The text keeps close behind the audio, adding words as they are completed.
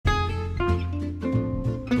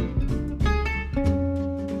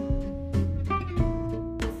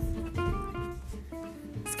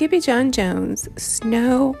Skippy Jon Jones,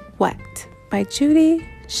 Snow What by Judy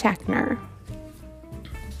Schachner.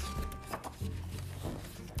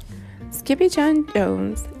 Skippy Jon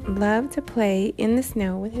Jones loved to play in the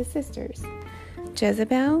snow with his sisters,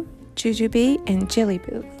 Jezebel, Jujubee, and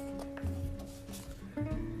Jillyboo.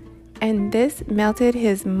 And this melted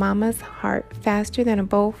his mama's heart faster than a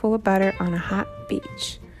bowl full of butter on a hot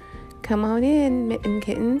beach. "Come on in, mitten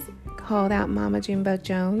kittens," called out Mama Junebug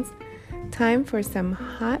Jones. "Time for some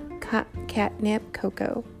hot catnip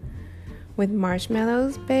cocoa." "With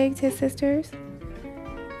marshmallows?" begged his sisters.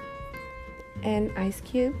 "And ice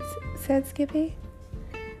cubes?" said Skippy.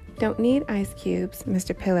 "Don't need ice cubes,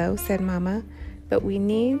 Mr. Pillow," said Mama, "but we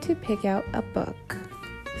need to pick out a book."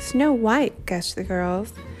 "Snow White," gushed the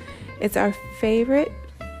girls. "It's our favorite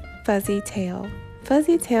fuzzy tale."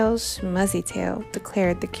 "Fuzzy tail's schmuzzy tail,"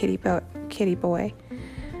 declared the kitty boy.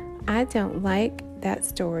 "I don't like that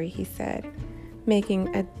story," he said,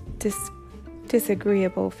 making a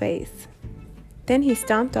disagreeable face. Then he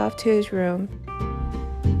stomped off to his room.